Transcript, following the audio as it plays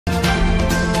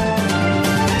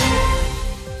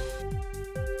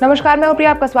नमस्कार, मैं प्रिया,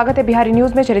 आपका स्वागत है बिहारी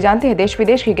न्यूज में। चले जानते हैं देश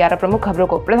विदेश की 11 प्रमुख खबरों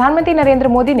को। प्रधानमंत्री नरेंद्र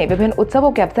मोदी ने विभिन्न उत्सवों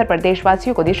के अवसर पर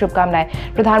देशवासियों को दी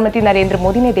शुभकामनाएं। प्रधानमंत्री नरेंद्र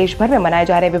मोदी ने देश भर में मनाए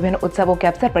जा रहे विभिन्न उत्सवों के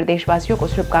अवसर पर देशवासियों को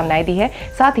शुभकामनाएं दी है।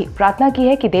 साथ ही प्रार्थना की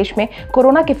है कि देश में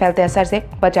कोरोना के फैलते असर से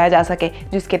बचाया जा सके,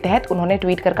 जिसके तहत उन्होंने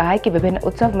ट्वीट कर कहा है कि विभिन्न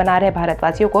उत्सव मना रहे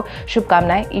भारतवासियों को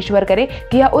शुभकामनाएं। ईश्वर करे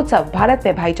कि यह उत्सव भारत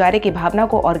में भाईचारे की भावना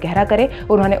को और गहरा करे।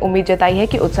 उन्होंने उम्मीद जताई है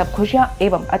कि उत्सव खुशियां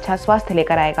एवं अच्छा स्वास्थ्य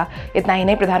लेकर आएगा। इतना ही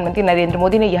नहीं, प्रधानमंत्री नरेंद्र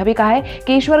मोदी ने यह भी कहा है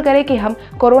कि ईश्वर करे कि हम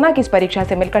कोरोना की इस परीक्षा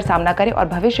से मिलकर सामना करें और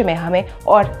भविष्य में हमें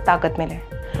और ताकत मिले।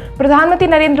 प्रधानमंत्री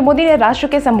नरेंद्र मोदी ने राष्ट्र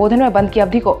के संबोधन में बंद की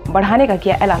अवधि को बढ़ाने का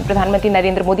किया ऐलान। प्रधानमंत्री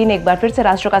नरेंद्र मोदी ने एक बार फिर से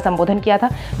राष्ट्र का संबोधन किया था,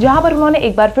 जहां पर उन्होंने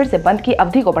एक बार फिर से बंद की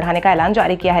अवधि को बढ़ाने का ऐलान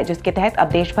जारी किया है, जिसके तहत अब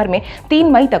देश भर में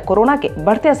 3 मई तक कोरोना के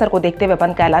बढ़ते असर को देखते हुए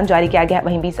बंद का ऐलान जारी किया गया है।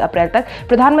 वहीं 20 अप्रैल तक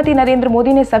प्रधानमंत्री नरेंद्र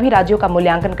मोदी ने सभी राज्यों का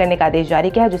मूल्यांकन करने का आदेश जारी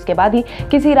किया है, जिसके बाद ही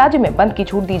किसी राज्य में बंद की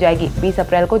छूट दी जाएगी। 20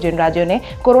 अप्रैल को जिन राज्यों ने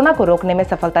कोरोना को रोकने में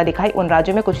सफलता दिखाई, उन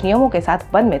राज्यों में कुछ नियमों के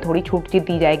साथ बंद में थोड़ी छूट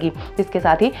दी जाएगी, जिसके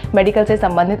साथ ही मेडिकल से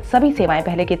संबंधित सभी सेवाएं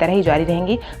पहले की तरह ही जारी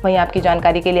रहेंगी। वहीं आपकी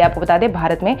जानकारी के लिए आपको बता दें,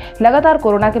 भारत में लगातार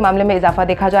कोरोना के मामले में इजाफा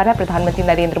देखा जा रहा है। प्रधानमंत्री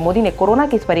नरेंद्र मोदी ने कोरोना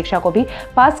की इस परीक्षा को भी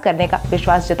पास करने का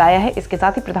विश्वास जताया है। इसके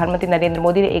साथ ही प्रधानमंत्री नरेंद्र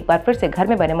मोदी ने एक बार फिर से घर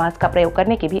में बने मास्क का प्रयोग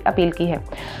करने की भी अपील की है।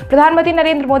 प्रधानमंत्री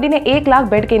नरेंद्र मोदी ने 1 लाख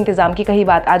बेड के इंतजाम की कही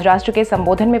बात। आज राष्ट्र के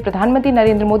संबोधन में प्रधानमंत्री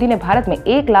नरेंद्र मोदी ने भारत में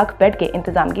 1 लाख बेड के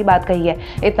इंतजाम की बात कही है।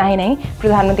 इतना ही नहीं,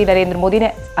 प्रधानमंत्री नरेंद्र मोदी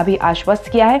ने अभी आश्वस्त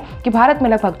किया है कि भारत में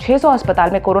लगभग 600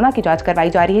 अस्पताल में कोरोना की जांच करवाई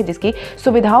जा रही है, जिसकी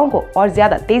सुविधाओं को और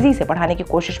ज्यादा तेजी से बढ़ाने की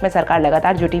कोशिश में सरकार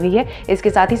लगातार जुटी हुई है। इसके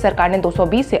साथ ही सरकार ने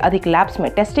 220 से अधिक लैब्स में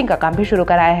टेस्टिंग का काम भी शुरू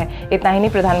कराया है। इतना ही नहीं,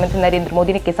 प्रधानमंत्री नरेंद्र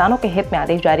मोदी ने किसानों के हित में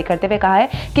आदेश जारी करते हुए कहा है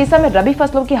कि इस समय रबी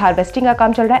फसलों की हार्वेस्टिंग का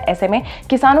काम चल रहा है। ऐसे में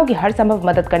किसानों की हर संभव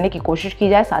मदद करने की कोशिश की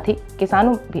जाए, साथ ही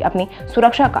किसानों भी अपनी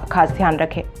सुरक्षा का खास ध्यान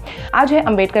रखें। आज है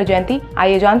अम्बेडकर जयंती।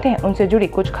 आइए जानते हैं उनसे जुड़ी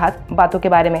कुछ खास बातों के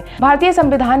बारे में। भारतीय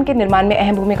संविधान के निर्माण में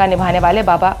अहम भूमिका निभाने वाले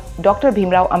बाबा डॉक्टर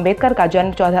भीमराव अम्बेडकर का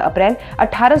जन्म 14 अप्रैल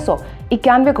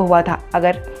 1891 को हुआ था।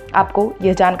 अगर आपको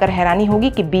यह जानकर हैरानी होगी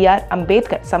कि BR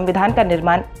अम्बेडकर संविधान का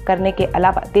निर्माण करने के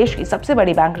अलावा देश की सबसे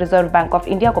बड़ी bank reserve bank of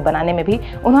India को बनाने में भी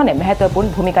उन्होंने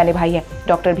महत्वपूर्ण भूमिका निभाई है।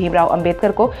 डॉक्टर भीमराव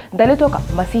अम्बेडकर को दलितों का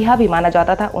मसीहा भी माना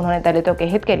जाता था। उन्होंने दलितों के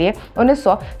हित के लिए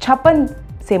 1956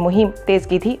 से मुहिम तेज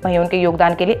की थी। वहीं उनके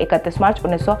योगदान के लिए 31 मार्च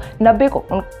 1990 को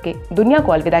उनके दुनिया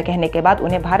को अलविदा कहने के बाद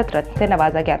उन्हें भारत रत्न से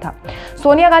नवाजा गया था।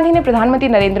 सोनिया गांधी ने प्रधानमंत्री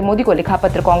नरेंद्र मोदी को लिखा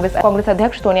पत्र। कांग्रेस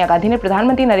अध्यक्ष सोनिया गांधी ने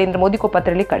प्रधानमंत्री नरेंद्र मोदी को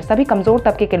पत्र लिखकर सभी कमजोर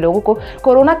तबके के लोगों को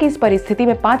कोरोना की इस परिस्थिति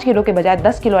में 5 किलो के बजाय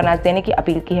 10 किलो अनाज देने की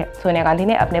अपील की है। सोनिया गांधी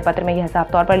ने अपने पत्र में यह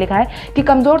साफ तौर पर लिखा है कि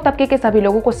कमजोर तबके के सभी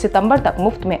लोगों को सितंबर तक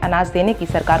मुफ्त में अनाज देने की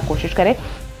सरकार कोशिश करे।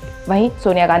 वहीं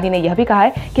सोनिया गांधी ने यह भी कहा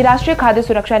है कि राष्ट्रीय खाद्य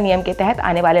सुरक्षा नियम के तहत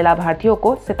आने वाले लाभार्थियों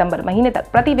को सितंबर महीने तक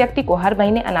प्रति व्यक्ति को हर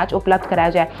महीने अनाज उपलब्ध कराया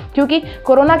जाए, क्योंकि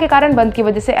कोरोना के कारण बंद की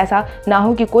वजह से ऐसा ना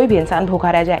हो कि कोई भी इंसान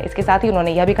भूखा रह जाए। इसके साथ ही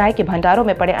उन्होंने यह भी कहा है कि भंडारों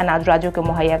में पड़े अनाज राज्यों को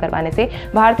मुहैया करवाने से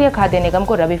भारतीय खाद्य निगम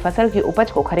को रबी फसल की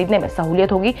उपज को खरीदने में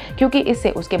सहूलियत होगी, क्योंकि इससे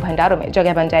उसके भंडारों में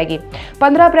जगह बन जाएगी।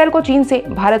 15 अप्रैल को चीन से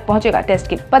भारत पहुंचेगा टेस्ट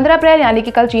किट। 15 अप्रैल यानी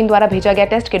कि कल चीन द्वारा भेजा गया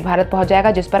टेस्ट किट भारत पहुंच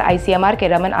जाएगा, जिस पर ICMR के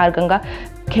रमन आर गंगा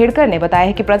खेड़कर ने बताया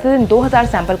है कि प्रतिदिन 2000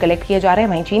 सैंपल कलेक्ट किए जा रहे हैं।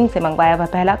 वहीं चीन से मंगवाया हुआ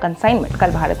पहला कंसाइनमेंट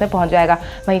कल भारत में पहुंच जाएगा।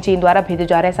 वहीं चीन द्वारा भेजे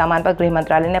जा रहे सामान पर गृह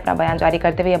मंत्रालय ने अपना बयान जारी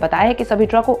करते हुए यह बताया है कि सभी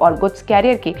ट्रकों और गुड्स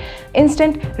कैरियर की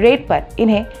इंस्टेंट रेट पर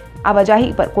इन्हें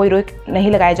आवाजाही पर कोई रोक नहीं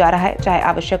लगाया जा रहा है, चाहे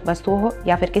आवश्यक वस्तु हो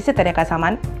या फिर किसी तरह का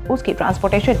सामान, उसकी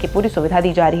ट्रांसपोर्टेशन की पूरी सुविधा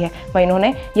दी जा रही है। वहीं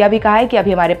उन्होंने यह भी कहा है कि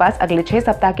अभी हमारे पास अगले 6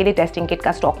 सप्ताह के लिए टेस्टिंग किट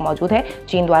का स्टॉक मौजूद है।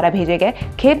 चीन द्वारा भेजे गए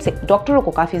खेप से डॉक्टरों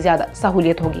को काफी ज्यादा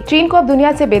सहूलियत होगी। चीन को अब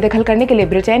दुनिया से बेदखल करने के लिए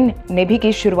ब्रिटेन ने भी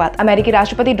की शुरुआत। अमेरिकी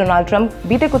राष्ट्रपति डोनाल्ड ट्रंप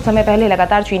बीते कुछ समय पहले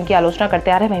लगातार चीन की आलोचना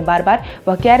करते आ रहे हैं। वहीं बार बार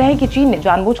वह कह रहे हैं कि चीन ने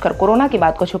जानबूझकर कोरोना की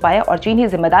बात को छुपाया और चीन ही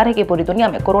जिम्मेदार है कि पूरी दुनिया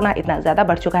में कोरोना इतना ज्यादा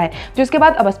बढ़ चुका है। जिसके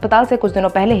बाद अब अस्पताल से कुछ दिनों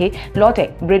पहले ही लौटे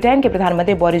ब्रिटेन के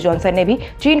प्रधानमंत्री बोरिस जॉनसन ने भी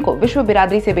चीन को विश्व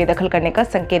बिरादरी से बेदखल करने का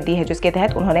संकेत दी है, जिसके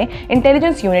तहत उन्होंने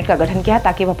इंटेलिजेंस यूनिट का गठन किया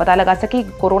ताकि वह पता लगा सके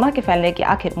कोरोना के फैलने की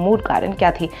आखिर मूल कारण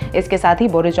क्या थी। इसके साथ ही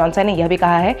बोरिस जॉनसन ने यह भी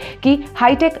कहा है कि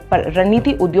हाईटेक पर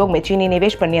रणनीति उद्योग में चीनी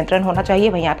निवेश पर नियंत्रण होना चाहिए।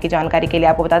 वहीं आपकी जानकारी के लिए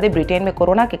आपको बता दें, ब्रिटेन में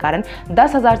कोरोना के कारण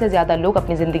 10,000 से ज्यादा लोग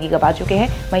अपनी जिंदगी गंवा चुके हैं।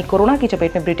 वहीं कोरोना की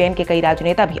चपेट में ब्रिटेन के कई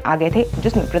राजनेता भी आ गए थे,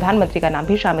 जिसमें प्रधानमंत्री का नाम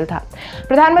भी शामिल था।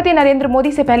 प्रधानमंत्री नरेंद्र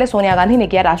मोदी से पहले सोनिया गांधी ने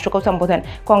किया राष्ट्र को संबोधन।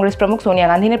 कांग्रेस प्रमुख सोनिया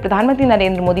गांधी ने प्रधानमंत्री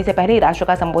नरेंद्र मोदी से पहले ही राष्ट्र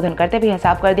का संबोधन करते हुए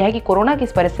साफ कर दिया है कि कोरोना की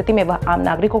इस परिस्थिति में वह आम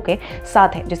नागरिकों के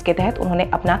साथ है, जिसके तहत उन्होंने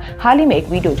अपना हाल ही में एक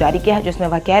वीडियो जारी किया है, जिसमें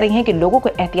वह कह रही हैं कि लोगों को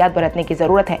एहतियात बरतने की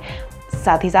जरूरत है।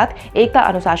 साथ ही साथ एकता,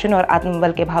 अनुशासन और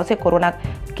आत्मबल के भाव से कोरोना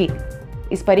की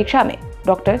इस परीक्षा में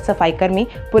डॉक्टर, सफाई कर्मी,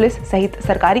 पुलिस सहित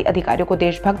सरकारी अधिकारियों को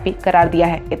देशभक्त भी करार दिया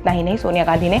है। इतना ही नहीं, सोनिया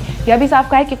गांधी ने यह भी साफ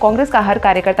कहा है कि कांग्रेस का हर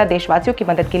कार्यकर्ता देशवासियों की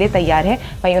मदद के लिए तैयार है।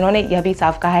 वहीं उन्होंने यह भी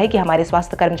साफ कहा है कि हमारे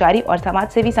स्वास्थ्य कर्मचारी और समाज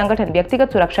सेवी संगठन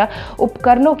व्यक्तिगत सुरक्षा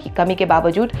उपकरणों की कमी के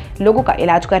बावजूद लोगों का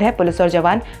इलाज कर रहे हैं। पुलिस और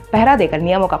जवान पहरा देकर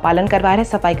नियमों का पालन करवा रहे हैं।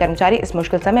 सफाई कर्मचारी इस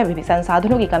मुश्किल समय में भी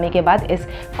संसाधनों की कमी के बाद इस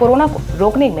कोरोना को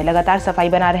रोकने में लगातार सफाई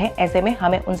बना रहे हैं। ऐसे में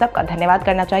हमें उन सब का धन्यवाद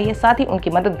करना चाहिए, साथ ही उनकी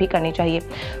मदद भी करनी चाहिए।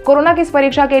 कोरोना की इस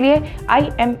परीक्षा के लिए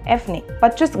IMF ने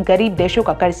 25 गरीब देशों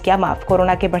का कर्ज किया माफ।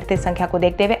 कोरोना के बढ़ते संख्या को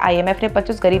देखते हुए IMF ने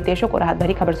 25 गरीब देशों को राहत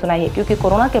भरी खबर सुनाई है, क्योंकि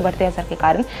कोरोना के बढ़ते असर के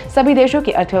कारण सभी देशों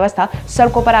की अर्थव्यवस्था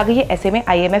सड़कों पर आ गई है। ऐसे में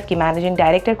IMF की मैनेजिंग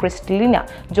डायरेक्टर क्रिस्टलिना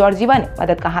जॉर्जिवा ने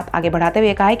मदद का हाथ आगे बढ़ाते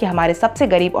हुए कहा है कि हमारे सबसे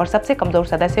गरीब और सबसे कमजोर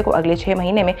सदस्य को अगले 6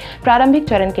 महीने में प्रारंभिक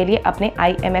चरण के लिए अपने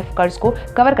IMF कर्ज को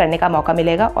कवर करने का मौका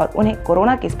मिलेगा और उन्हें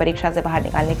कोरोना की इस परीक्षा से बाहर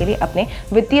निकालने के लिए अपने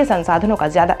वित्तीय संसाधनों का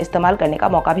ज्यादा इस्तेमाल करने का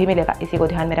मौका भी मिलेगा। इसी को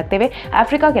ध्यान में रखते हुए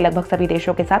अफ्रीका के लगभग सभी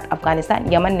देशों के साथ अफगानिस्तान,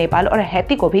 यमन, नेपाल और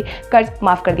हैती को भी कर्ज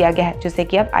माफ कर दिया गया है, जिससे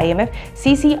कि अब IMF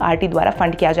CCRT द्वारा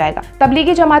फंड किया जाएगा।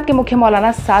 तबलीगी जमात के मुख्य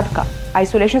मौलाना साद का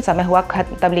आइसोलेशन समय हुआ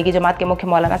खत्म। तबलीगी जमात के मुख्य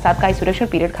मौलाना साद का आइसोलेशन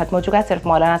पीरियड खत्म हो चुका है। सिर्फ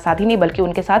मौलाना साद ही नहीं बल्कि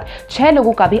उनके साथ 6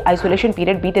 लोगों का भी आइसोलेशन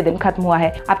पीरियड बीते दिन खत्म हुआ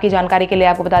है। आपकी जानकारी के लिए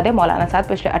आपको बता दें, मौलाना साद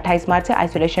पिछले 28 मार्च से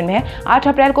आइसोलेशन में है। 8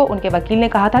 अप्रैल को उनके वकील ने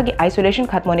कहा था कि आइसोलेशन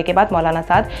खत्म होने के बाद मौलाना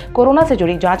साद कोरोना से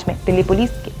जुड़ी जांच में दिल्ली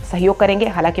पुलिस के सहयोग करेंगे।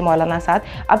 हालांकि मौलाना साद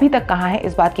अभी तक कहां है,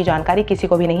 इस बात की जानकारी किसी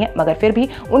को भी नहीं है, मगर फिर भी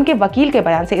उनके वकील के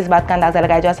बयान से इस बात का अंदाजा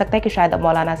लगाया जा सकता है कि शायद अब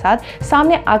मौलाना साद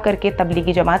सामने आकर के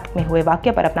तबलीगी जमात में हुए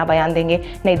वाकये पर अपना बयान देंगे।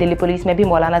 नई दिल्ली पुलिस ने भी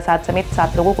मौलाना साद समेत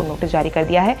 7 लोगों को नोटिस जारी कर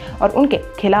दिया है और उनके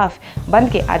खिलाफ बंद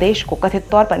के आदेश को कथित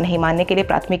तौर पर नहीं मानने के लिए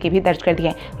प्राथमिकी भी दर्ज कर दी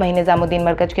है। वहीं निजामुद्दीन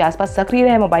मरकज के आसपास सक्रिय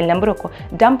रहे मोबाइल नंबरों को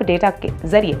डंप डेटा के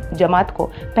जरिए जमात को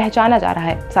पहचाना जा रहा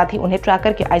है, साथ ही उन्हें ट्रैक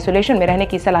करके आइसोलेशन में रहने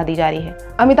की सलाह दी जा रही है।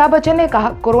 अमिताभ बच्चन ने कहा,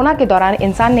 कोरोना के दौरान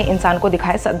इंसान ने इंसान को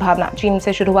दिखाया सद्भावना। चीन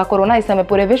से शुरू हुआ कोरोना इस समय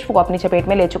पूरे विश्व को अपनी चपेट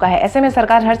में ले चुका है। ऐसे में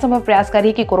सरकार हर समय प्रयास कर रही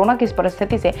है कि कोरोना की इस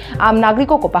परिस्थिति से आम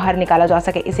नागरिकों को बाहर निकाला जा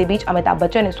सके। इसी बीच अमिताभ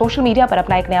बच्चन ने सोशल मीडिया पर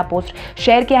अपना एक नया पोस्ट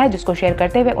शेयर किया है, जिसको शेयर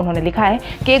करते हुए उन्होंने लिखा है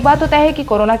कि एक बात तो तय है कि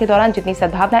कोरोना के दौरान जितनी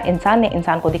सद्भावना इंसान ने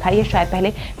इंसान को दिखाई है, शायद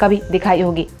पहले कभी दिखाई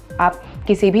होगी। आप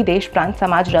किसी भी देश, प्रांत,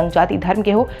 समाज, रंग, जाति, धर्म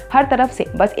के हो, हर तरफ से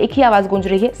बस एक ही आवाज गूंज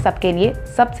रही है, सबके लिए,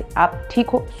 सबसे आप ठीक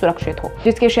हो, सुरक्षित हो।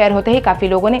 जिसके शेयर होते ही काफी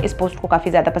लोगों ने इस पोस्ट को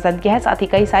काफी ज्यादा पसंद किया है, साथ ही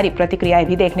कई सारी प्रतिक्रियाएं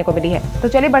भी देखने को मिली है। तो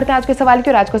चलिए बढ़ते हैं आज के सवाल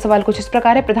की, और आज का सवाल कुछ इस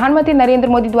प्रकार है। प्रधानमंत्री नरेंद्र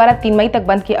मोदी द्वारा 3 मई तक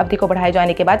बंद की अवधि को बढ़ाए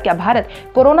जाने के बाद क्या भारत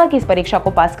कोरोना की इस परीक्षा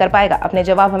को पास कर पाएगा? अपने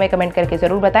जवाब हमें कमेंट करके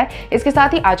जरूर बताएं। इसके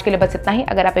साथ ही आज के लिए बस इतना ही।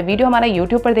 अगर आप वीडियो हमारा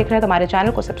यूट्यूब पर देख रहे हैं तो हमारे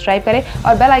चैनल को सब्सक्राइब करें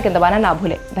और बेल आइकन दबाना ना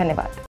भूलें। धन्यवाद।